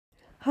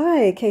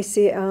Hi,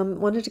 Casey.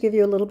 Wanted to give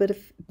you a little bit of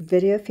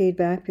video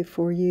feedback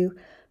before you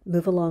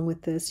move along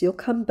with this. You'll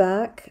come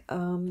back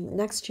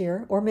next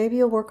year, or maybe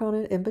you'll work on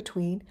it in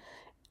between.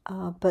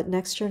 But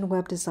next year in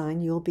web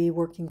design, you'll be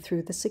working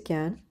through this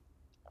again.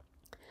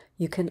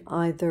 You can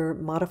either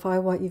modify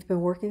what you've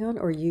been working on,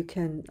 or you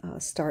can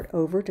start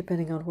over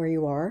depending on where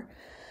you are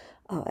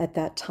at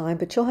that time.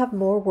 But you'll have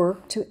more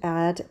work to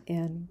add,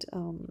 and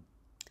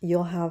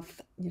you'll have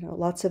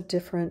lots of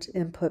different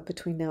input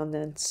between now and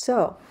then.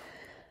 So.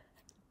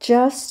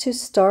 Just to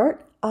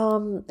start,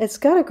 it's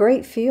got a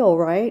great feel,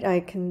 right? I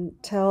can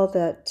tell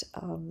that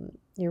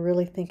you're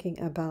really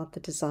thinking about the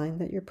design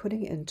that you're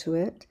putting into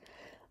it.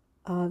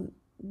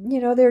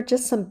 There are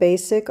just some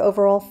basic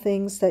overall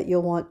things that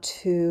you'll want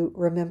to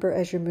remember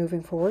as you're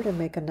moving forward and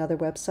make another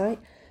website.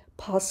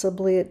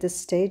 Possibly at this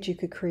stage, you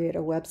could create a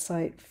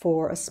website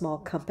for a small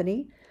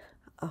company.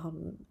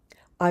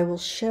 I will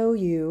show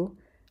you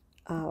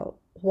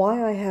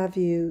why I have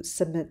you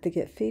submit the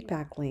Get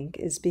Feedback link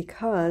is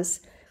because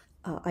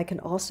I can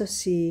also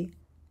see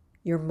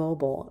your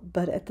mobile,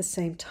 but at the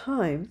same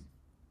time,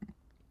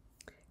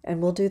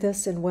 and we'll do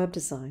this in web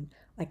design,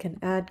 I can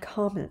add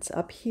comments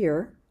up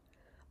here.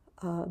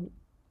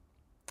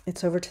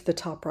 It's over to the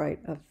top right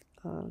of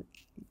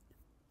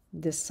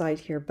this site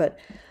here, but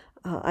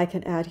I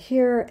can add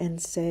here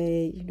and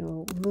say,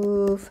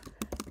 move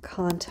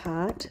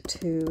contact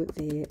to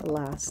the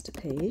last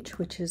page,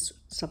 which is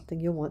something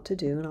you'll want to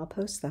do, and I'll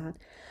post that.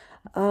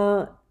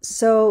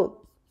 So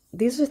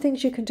these are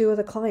things you can do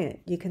with a client.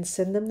 You can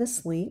send them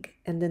this link,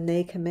 and then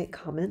they can make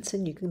comments,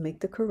 and you can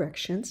make the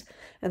corrections,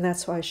 and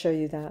that's why I show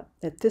you that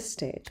at this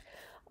stage.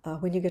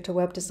 When you get to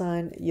web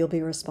design, you'll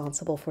be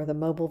responsible for the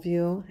mobile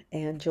view,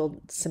 and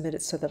you'll submit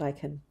it so that I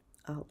can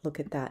look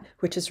at that,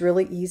 which is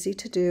really easy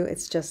to do.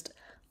 It's just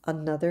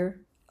another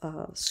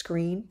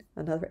screen,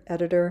 another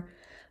editor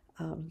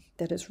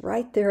that is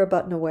right there a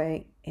button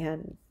away,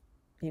 and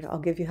I'll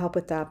give you help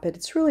with that, but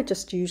it's really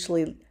just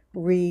usually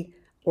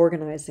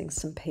reorganizing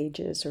some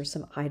pages or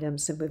some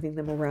items and moving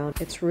them around.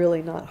 It's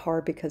really not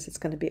hard because it's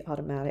going to be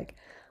automatic.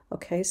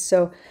 Okay,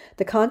 so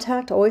the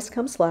contact always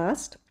comes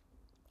last.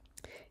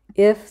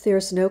 If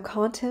there's no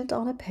content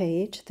on a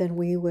page, then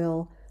we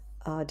will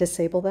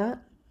disable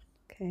that.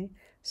 Okay,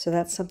 so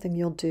that's something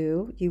you'll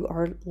do. You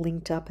are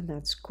linked up, and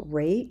that's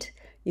great.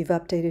 You've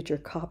updated your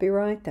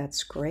copyright.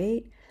 That's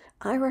great.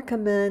 I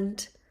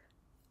recommend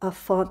a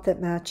font that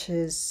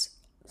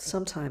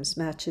sometimes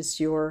matches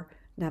your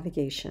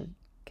navigation.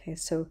 Okay,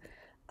 so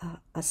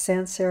a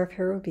sans serif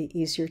here would be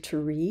easier to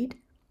read,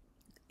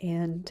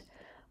 and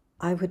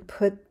I would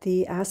put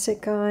the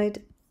asset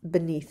guide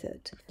beneath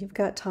it. You've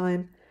got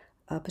time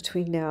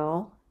between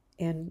now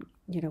and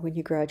when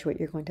you graduate,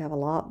 you're going to have a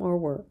lot more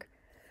work.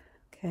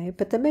 Okay,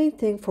 but the main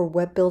thing for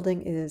web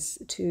building is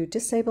to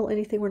disable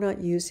anything we're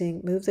not using,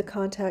 move the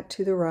contact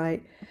to the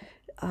right.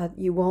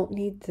 You won't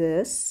need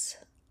this.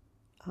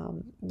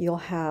 You'll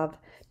have,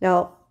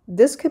 now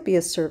this could be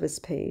a service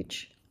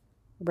page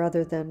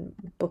rather than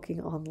booking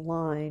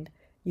online.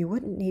 You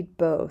wouldn't need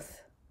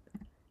both.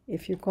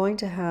 If you're going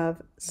to have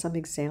some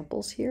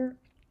examples here,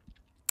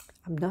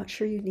 I'm not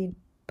sure you need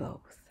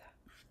both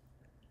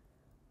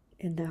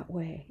in that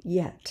way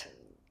yet.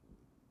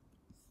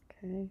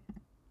 Okay.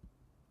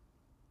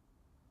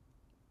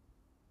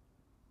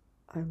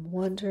 I'm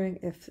wondering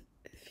if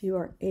you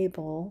are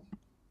able,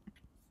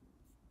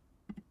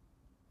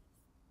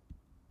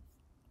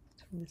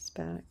 turn this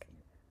back.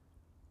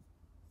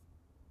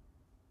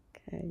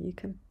 Okay, you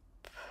can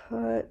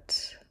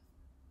put,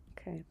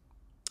 okay.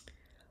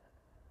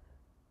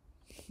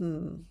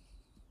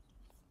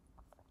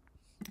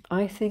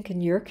 I think in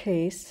your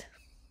case,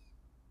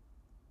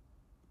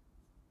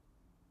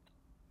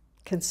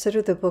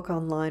 consider the book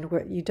online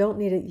where you don't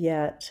need it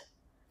yet,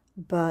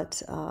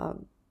 but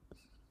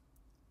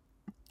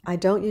I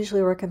don't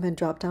usually recommend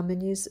drop-down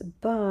menus,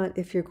 but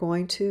if you're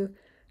going to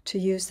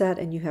use that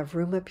and you have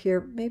room up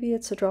here, maybe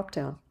it's a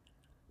drop-down.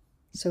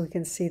 So we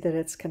can see that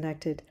it's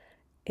connected.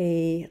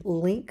 A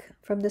link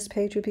from this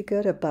page would be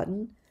good, a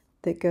button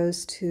that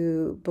goes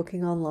to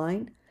booking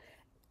online.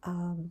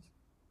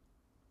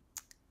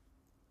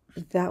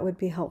 That would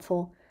be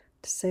helpful.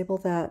 Disable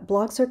that.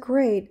 Blogs are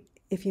great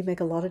if you make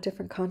a lot of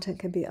different content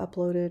can be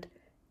uploaded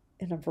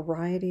in a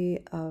variety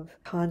of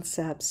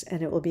concepts,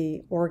 and it will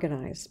be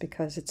organized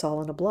because it's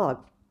all in a blog.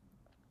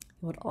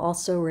 It would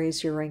also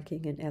raise your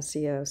ranking in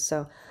SEO.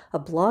 So a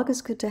blog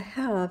is good to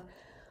have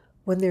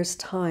when there's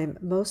time.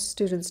 Most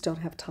students don't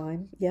have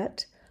time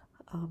yet,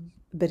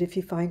 but if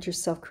you find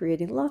yourself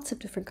creating lots of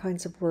different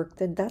kinds of work,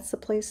 then that's the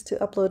place to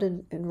upload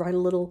and write a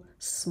little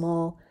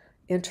small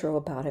intro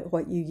about it,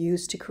 what you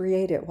used to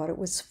create it, what it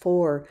was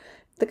for,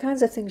 the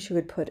kinds of things you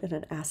would put in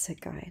an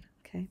asset guide.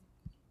 Okay.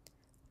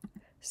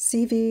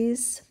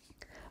 CVs,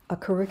 a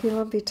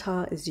curriculum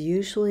vitae is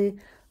usually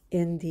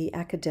in the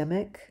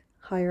academic,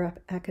 higher up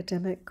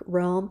academic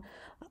realm.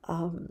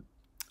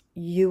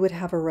 You would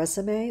have a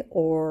resume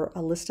or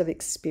a list of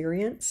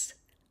experience.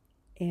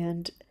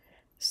 And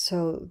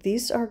so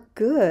these are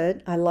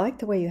good. I like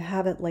the way you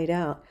have it laid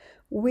out.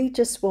 We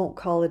just won't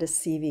call it a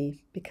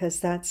CV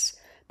because that's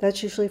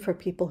That's usually for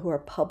people who are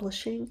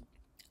publishing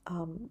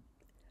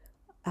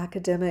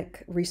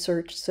academic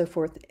research, so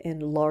forth, in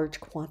large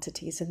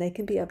quantities, and they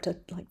can be up to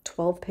like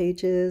 12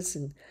 pages.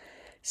 And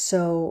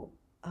so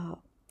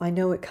I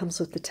know it comes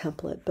with the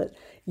template, but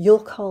you'll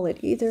call it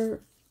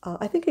either,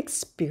 I think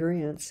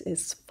experience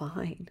is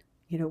fine.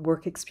 You know,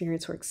 work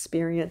experience or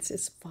experience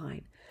is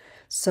fine.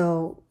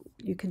 So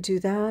you can do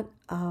that.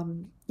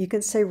 You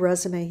can say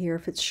resume here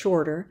if it's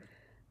shorter,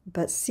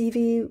 but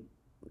CV,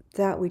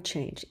 that we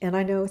change. And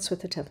I know it's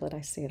with the template. I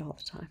see it all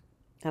the time.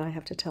 And I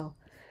have to tell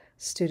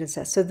students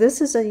that. So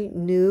this is a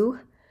new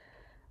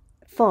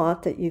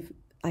font that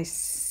I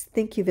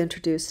think you've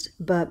introduced,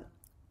 but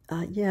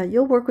yeah,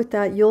 you'll work with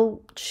that.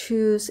 You'll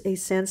choose a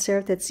sans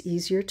serif that's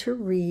easier to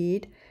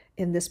read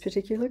in this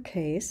particular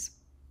case.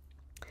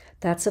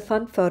 That's a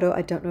fun photo.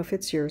 I don't know if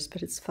it's yours,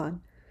 but it's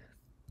fun.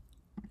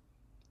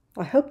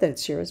 I hope that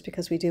it's yours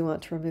because we do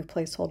want to remove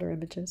placeholder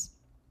images.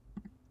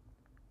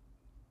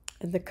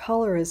 And the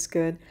color is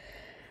good.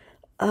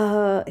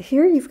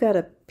 Here you've got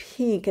a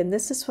pink, and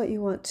this is what you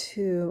want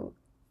to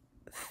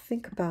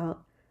think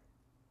about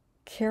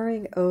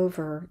carrying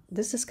over.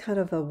 This is kind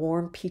of a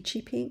warm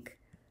peachy pink.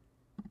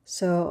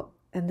 So,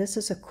 and this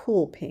is a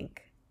cool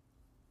pink.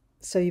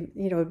 So, you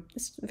know,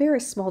 it's a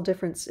very small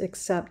difference,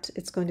 except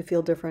it's going to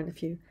feel different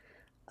if you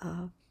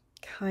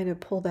kind of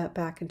pull that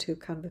back into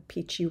kind of a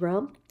peachy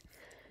realm.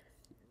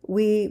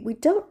 We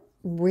don't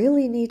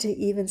really need to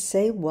even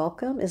say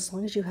welcome as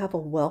long as you have a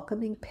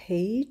welcoming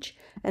page.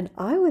 And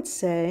I would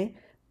say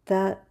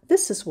that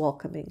this is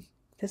welcoming.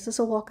 This is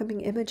a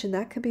welcoming image, and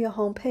that could be a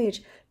home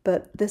page,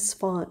 but this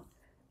font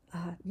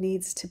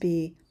needs to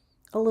be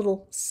a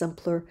little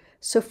simpler.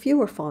 So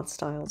fewer font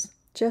styles,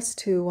 just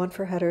two, one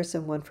for headers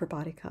and one for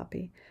body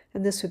copy.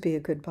 And this would be a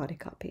good body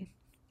copy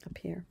up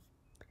here.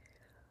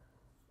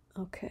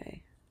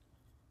 Okay.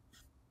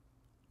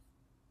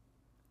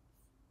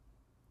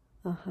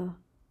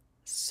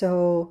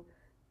 So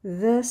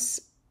this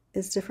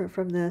is different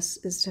from this,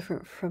 is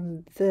different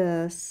from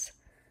this.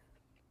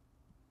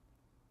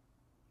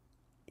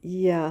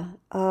 Yeah,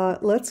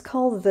 let's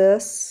call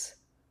this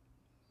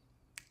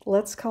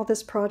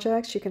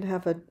projects. You can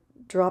have a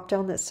drop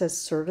down that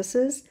says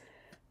services,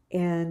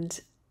 and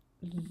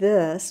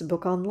this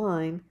book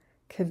online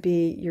can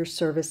be your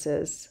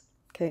services.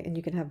 Okay, and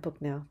you can have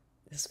book now.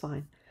 It's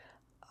fine.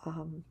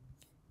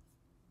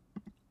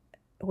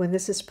 When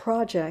this is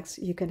projects,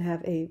 you can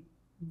have a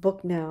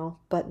book now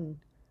button,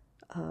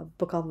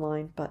 book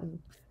online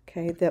button,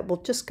 okay, that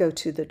will just go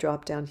to the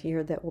drop down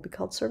here that will be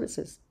called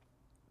services.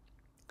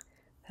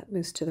 That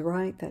moves to the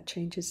right, that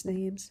changes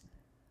names.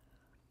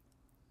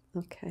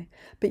 Okay,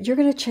 but you're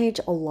going to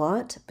change a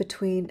lot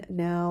between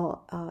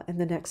now and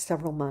the next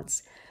several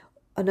months.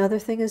 Another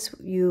thing is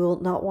you'll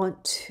not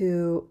want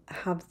to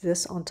have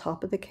this on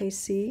top of the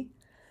KC.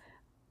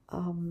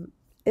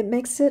 It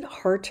makes it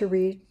hard to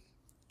read,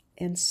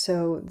 and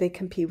so they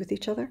compete with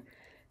each other.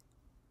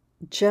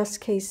 Just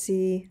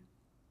KC,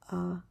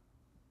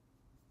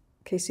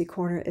 KC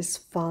Corner is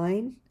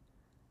fine,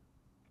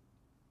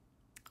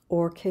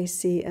 or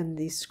KC and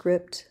the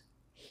script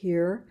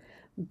here,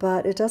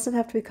 but it doesn't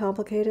have to be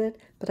complicated.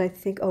 But I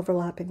think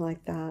overlapping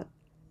like that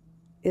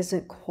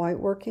isn't quite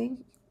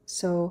working.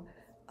 So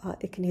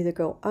it can either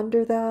go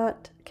under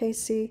that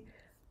KC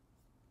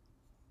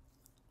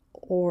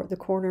or the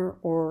corner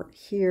or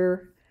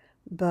here,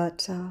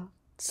 but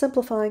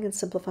simplifying and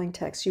simplifying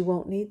text. You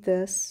won't need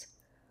this.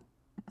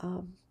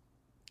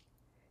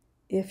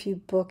 If you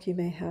book, you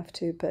may have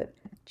to, but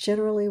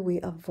generally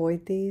we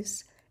avoid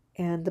these,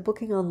 and the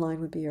booking online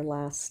would be your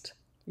last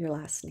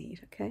need,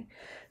 okay?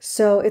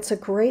 So it's a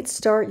great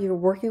start. You're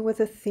working with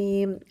a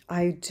theme.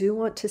 I do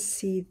want to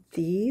see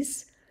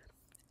these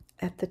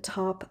at the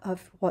top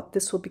of what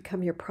this will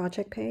become your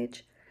project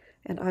page,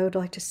 and I would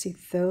like to see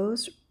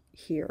those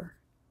here,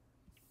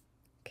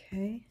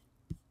 okay?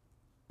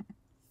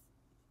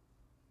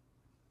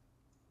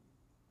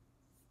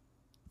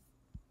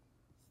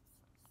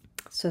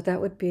 So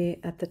that would be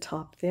at the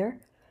top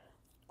there,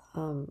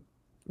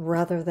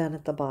 rather than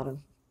at the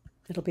bottom.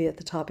 It'll be at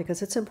the top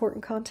because it's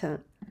important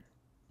content.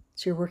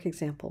 It's your work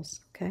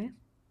examples, okay?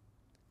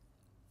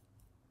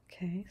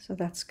 Okay, so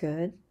that's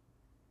good.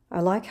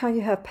 I like how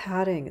you have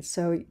padding,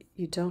 so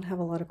you don't have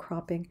a lot of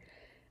cropping.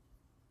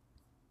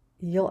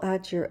 You'll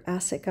add your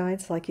asset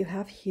guides like you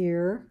have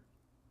here.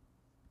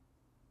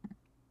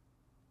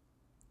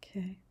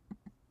 Okay.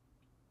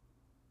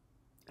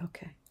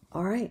 Okay,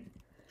 all right.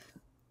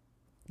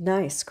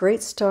 Nice,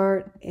 great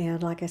start.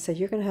 And like I said,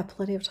 you're going to have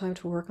plenty of time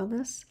to work on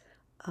this.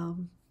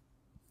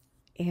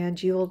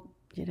 And you'll,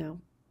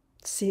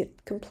 see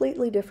it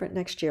completely different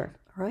next year.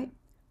 All right,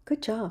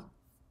 good job.